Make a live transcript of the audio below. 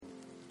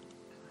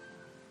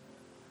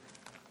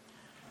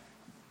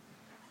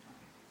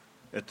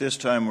At this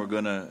time, we're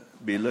going to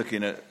be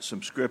looking at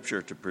some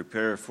scripture to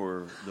prepare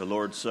for the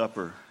Lord's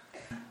Supper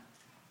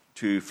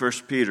to 1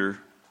 Peter,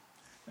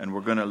 and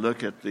we're going to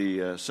look at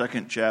the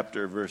second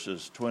chapter,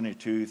 verses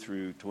 22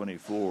 through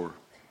 24.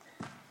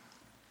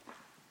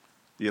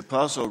 The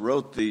apostle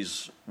wrote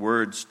these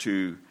words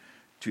to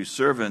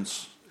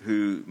servants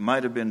who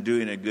might have been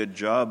doing a good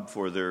job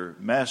for their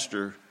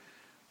master,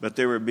 but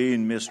they were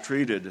being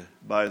mistreated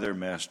by their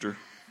master.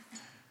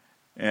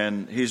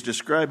 And he's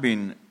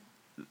describing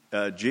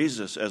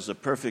Jesus as the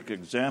perfect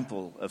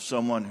example of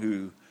someone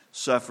who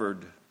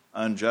suffered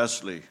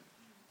unjustly.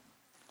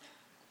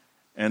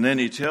 And then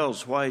he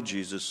tells why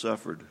Jesus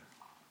suffered.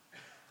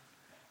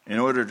 In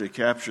order to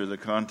capture the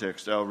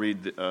context, I'll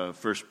read 1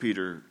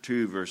 Peter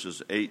 2,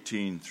 verses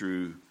 18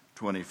 through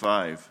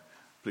 25.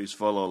 Please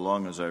follow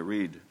along as I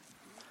read.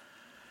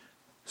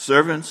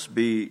 Servants,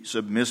 be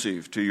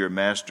submissive to your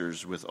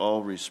masters with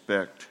all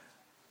respect,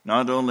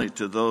 not only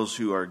to those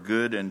who are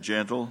good and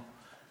gentle,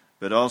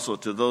 but also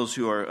to those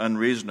who are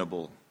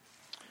unreasonable.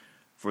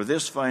 For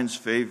this finds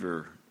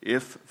favor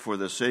if, for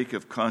the sake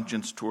of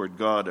conscience toward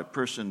God, a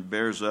person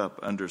bears up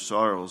under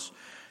sorrows,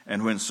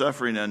 and when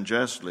suffering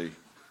unjustly.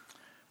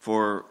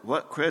 For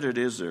what credit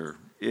is there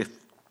if,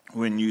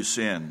 when you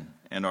sin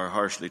and are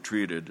harshly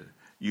treated,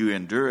 you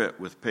endure it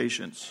with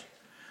patience?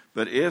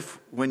 But if,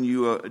 when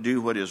you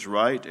do what is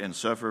right and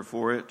suffer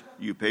for it,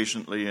 you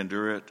patiently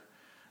endure it,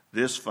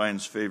 this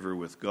finds favor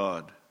with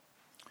God.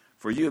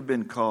 For you have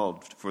been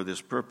called for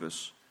this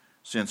purpose,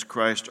 since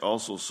Christ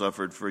also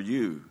suffered for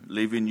you,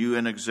 leaving you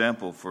an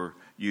example for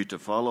you to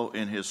follow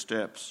in his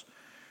steps,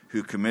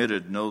 who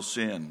committed no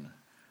sin,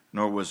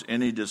 nor was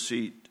any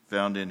deceit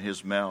found in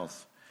his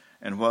mouth.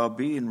 And while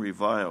being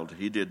reviled,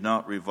 he did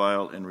not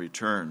revile in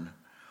return.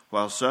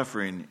 While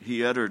suffering,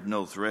 he uttered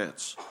no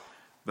threats,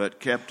 but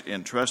kept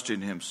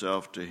entrusting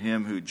himself to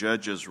him who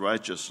judges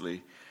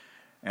righteously,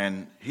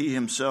 and he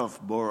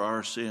himself bore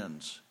our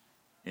sins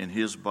in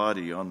his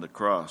body on the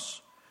cross,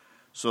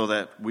 so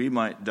that we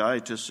might die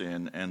to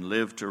sin and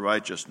live to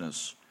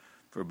righteousness.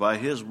 For by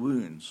his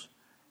wounds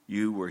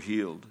you were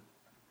healed.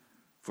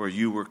 For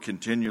you were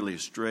continually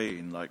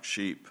straying like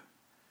sheep,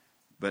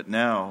 but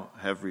now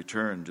have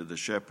returned to the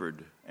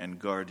shepherd and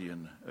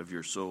guardian of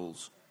your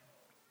souls.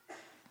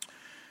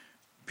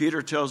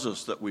 Peter tells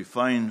us that we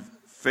find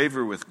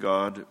favor with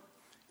God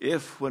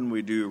if, when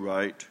we do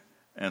right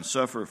and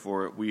suffer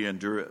for it, we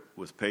endure it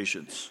with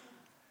patience.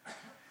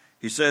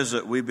 He says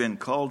that we've been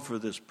called for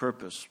this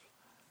purpose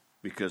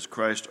because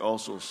Christ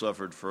also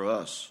suffered for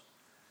us.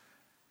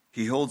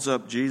 He holds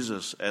up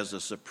Jesus as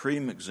a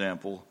supreme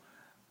example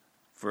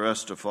for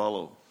us to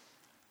follow.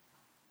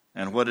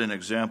 And what an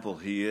example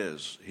he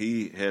is.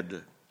 He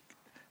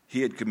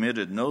had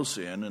committed no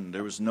sin, and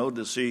there was no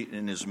deceit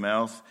in his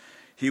mouth.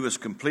 He was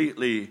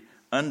completely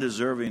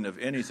undeserving of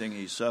anything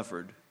he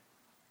suffered.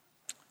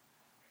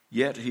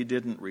 Yet he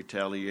didn't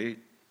retaliate.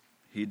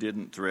 He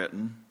didn't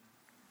threaten.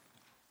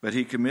 But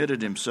he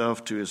committed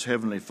himself to his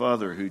heavenly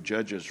Father who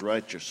judges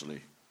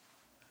righteously.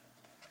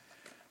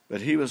 But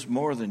he was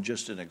more than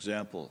just an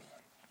example.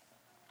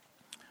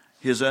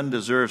 His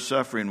undeserved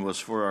suffering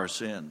was for our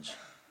sins.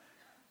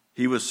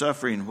 He was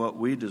suffering what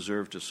we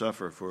deserve to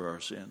suffer for our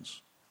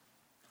sins.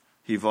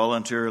 He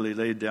voluntarily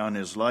laid down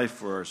his life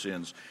for our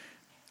sins.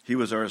 He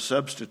was our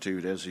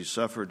substitute as he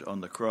suffered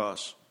on the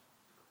cross.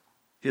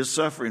 His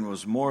suffering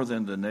was more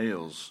than the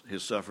nails.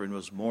 His suffering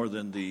was more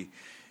than the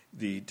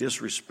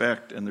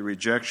disrespect and the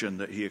rejection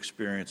that he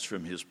experienced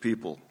from his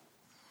people.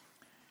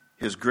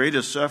 His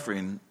greatest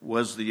suffering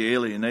was the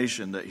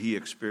alienation that he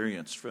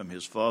experienced from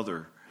his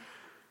Father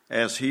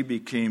as he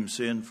became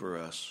sin for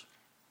us.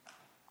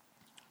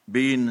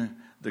 Being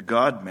the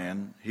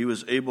God-man, he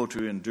was able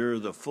to endure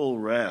the full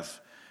wrath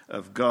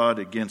of God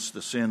against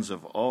the sins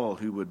of all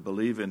who would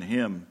believe in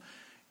him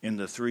in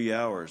the 3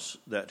 hours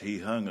that he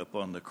hung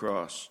upon the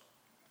cross.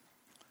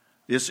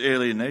 This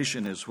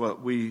alienation is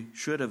what we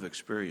should have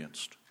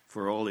experienced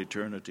for all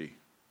eternity,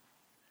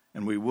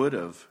 and we would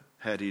have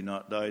had he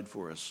not died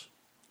for us.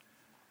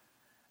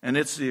 And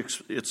it's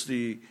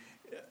the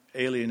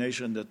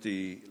alienation that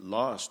the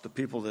lost, the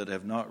people that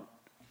have not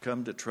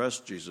come to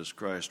trust Jesus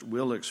Christ,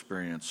 will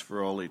experience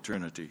for all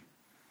eternity.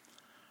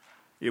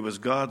 It was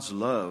God's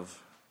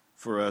love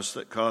for us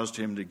that caused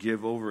him to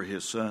give over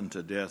his Son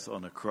to death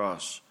on the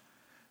cross,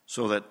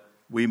 so that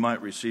we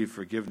might receive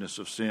forgiveness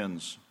of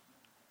sins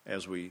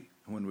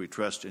when we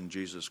trust in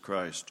Jesus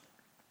Christ.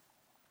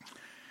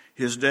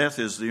 His death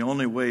is the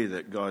only way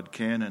that God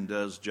can and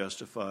does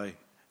justify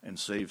and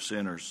save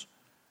sinners.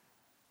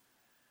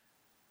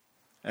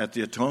 At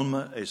the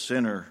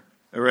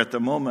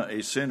moment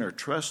a sinner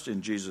trusts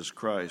in Jesus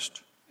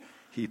Christ,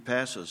 he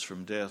passes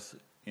from death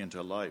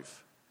into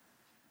life.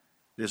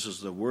 This is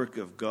the work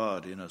of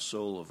God in a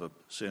soul of a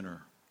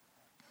sinner.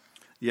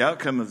 The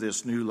outcome of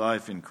this new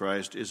life in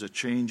Christ is a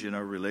change in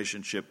our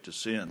relationship to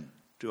sin,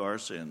 to our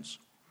sins.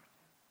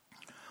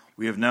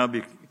 We've now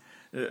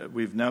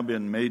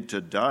been made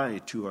to die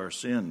to our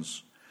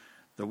sins.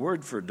 The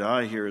word for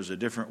die here is a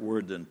different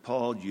word than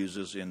Paul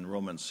uses in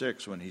Romans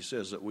 6 when he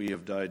says that we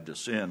have died to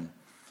sin.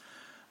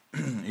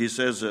 he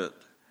says that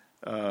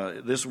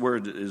this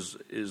word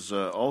is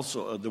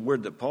also, the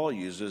word that Paul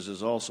uses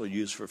is also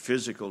used for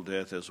physical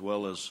death as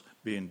well as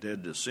being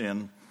dead to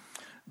sin.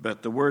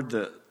 But the word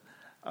that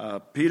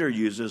Peter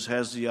uses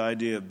has the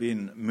idea of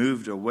being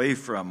moved away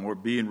from or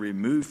being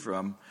removed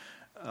from.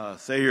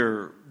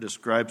 Thayer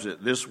describes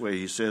it this way.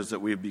 He says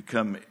that we have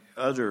become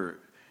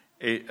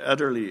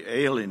utterly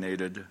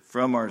alienated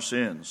from our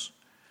sins.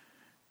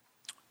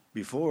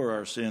 Before,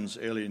 our sins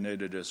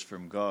alienated us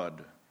from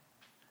God.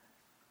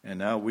 And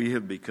now we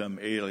have become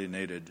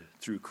alienated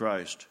through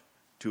Christ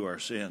to our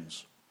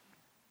sins.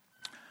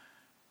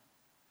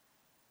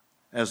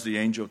 As the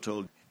angel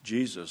told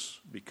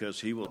Jesus, because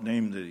he will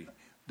name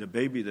the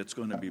baby that's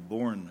going to be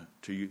born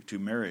to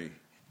Mary,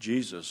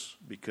 Jesus,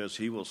 because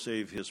he will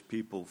save his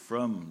people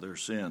from their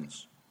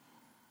sins.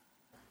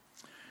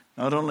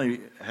 Not only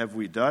have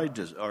we died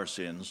to our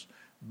sins,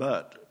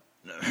 but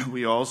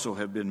we also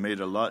have been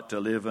made alive to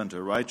live unto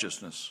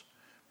righteousness.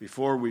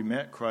 Before we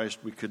met Christ,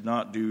 we could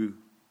not do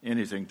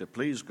anything to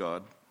please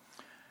God.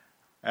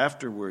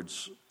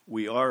 Afterwards,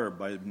 we are,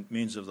 by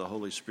means of the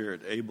Holy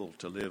Spirit, able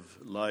to live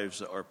lives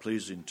that are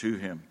pleasing to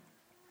him.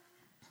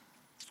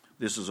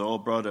 This is all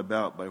brought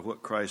about by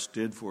what Christ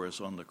did for us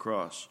on the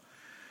cross.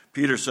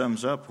 Peter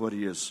sums up what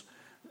has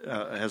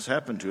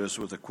happened to us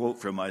with a quote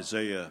from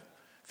Isaiah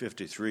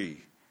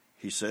 53.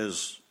 He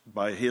says,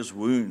 "By his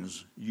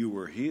wounds you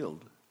were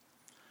healed."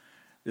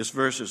 This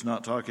verse is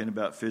not talking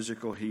about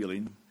physical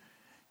healing.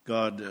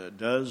 God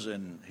does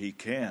and he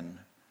can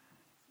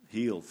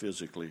heal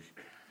physically.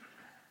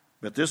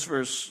 But this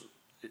verse,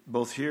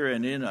 both here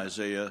and in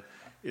Isaiah,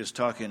 is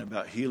talking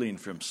about healing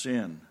from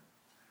sin.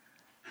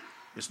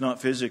 It's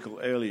not physical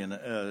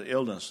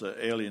illness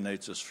that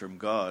alienates us from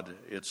God.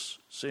 It's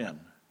sin.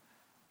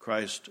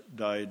 Christ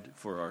died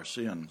for our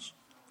sins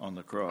on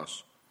the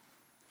cross.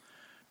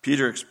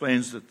 Peter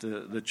explains that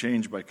the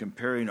change by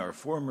comparing our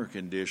former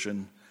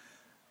condition,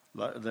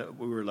 that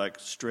we were like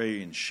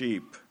straying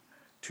sheep,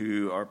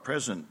 to our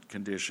present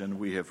condition.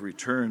 We have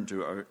returned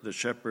to the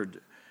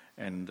shepherd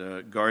and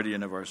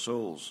guardian of our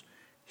souls.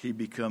 He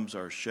becomes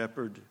our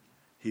shepherd.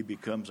 He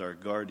becomes our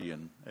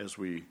guardian as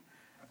we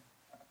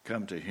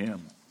come to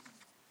him.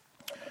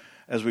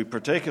 As we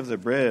partake of the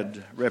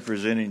bread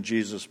representing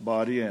Jesus'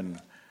 body and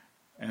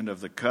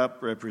of the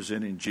cup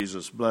representing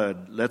Jesus'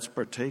 blood, let's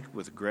partake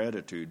with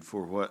gratitude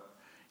for what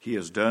he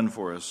has done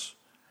for us.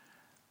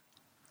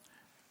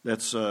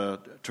 Let's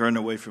turn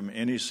away from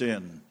any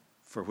sin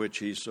for which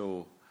he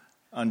so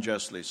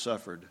unjustly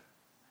suffered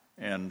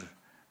and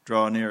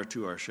draw near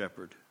to our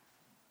shepherd.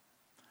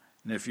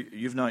 And if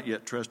you've not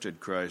yet trusted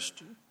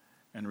Christ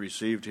and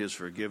received his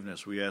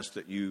forgiveness, we ask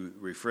that you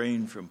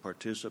refrain from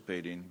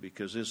participating,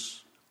 because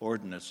this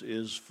ordinance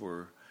is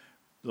for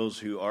those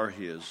who are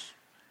his,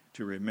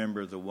 to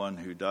remember the one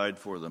who died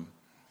for them.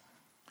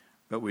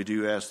 But we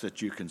do ask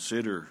that you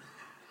consider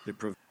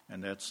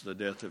and that's the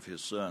death of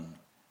his son,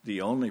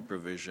 the only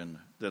provision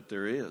that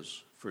there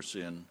is for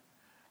sin,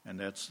 and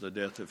that's the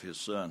death of his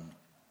son.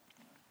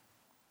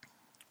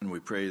 And we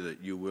pray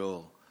that you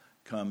will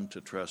come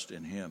to trust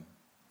in him.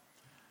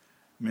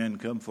 Men,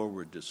 come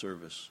forward to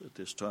service at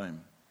this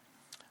time.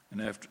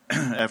 And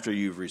after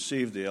you've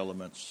received the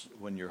elements,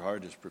 when your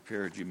heart is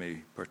prepared, you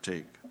may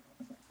partake.